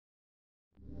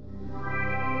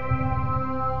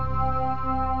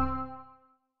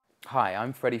Hi,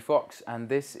 I'm Freddie Fox, and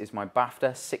this is my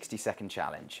BAFTA 60-second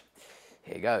challenge.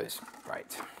 Here goes.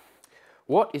 Right.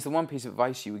 What is the one piece of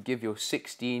advice you would give your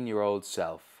 16-year-old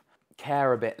self?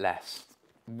 Care a bit less.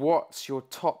 What's your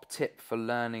top tip for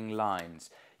learning lines?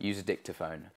 Use a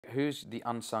dictaphone. Who's the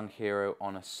unsung hero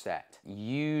on a set?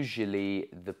 Usually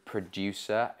the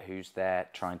producer, who's there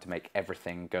trying to make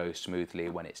everything go smoothly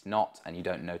when it's not, and you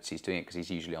don't notice he's doing it because he's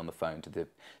usually on the phone to the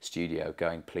studio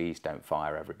going, please don't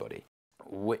fire everybody.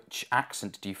 Which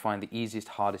accent do you find the easiest,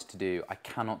 hardest to do? I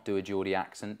cannot do a Geordie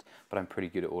accent, but I'm pretty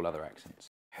good at all other accents.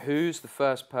 Who's the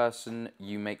first person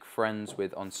you make friends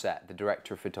with on set? The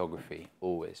director of photography,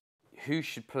 always. Who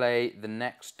should play the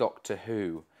next Doctor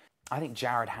Who? I think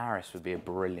Jared Harris would be a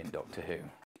brilliant Doctor Who.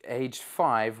 Aged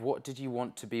 5, what did you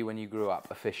want to be when you grew up?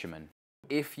 A fisherman.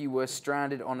 If you were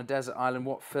stranded on a desert island,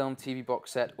 what film, TV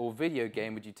box set, or video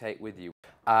game would you take with you?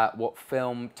 What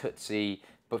film, Tootsie,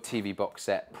 but TV box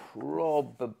set?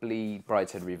 Probably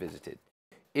Brideshead Revisited.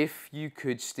 If you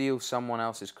could steal someone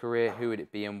else's career, who would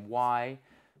it be and why?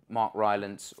 Mark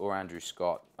Rylance or Andrew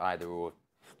Scott, either or,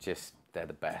 just they're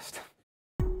the best.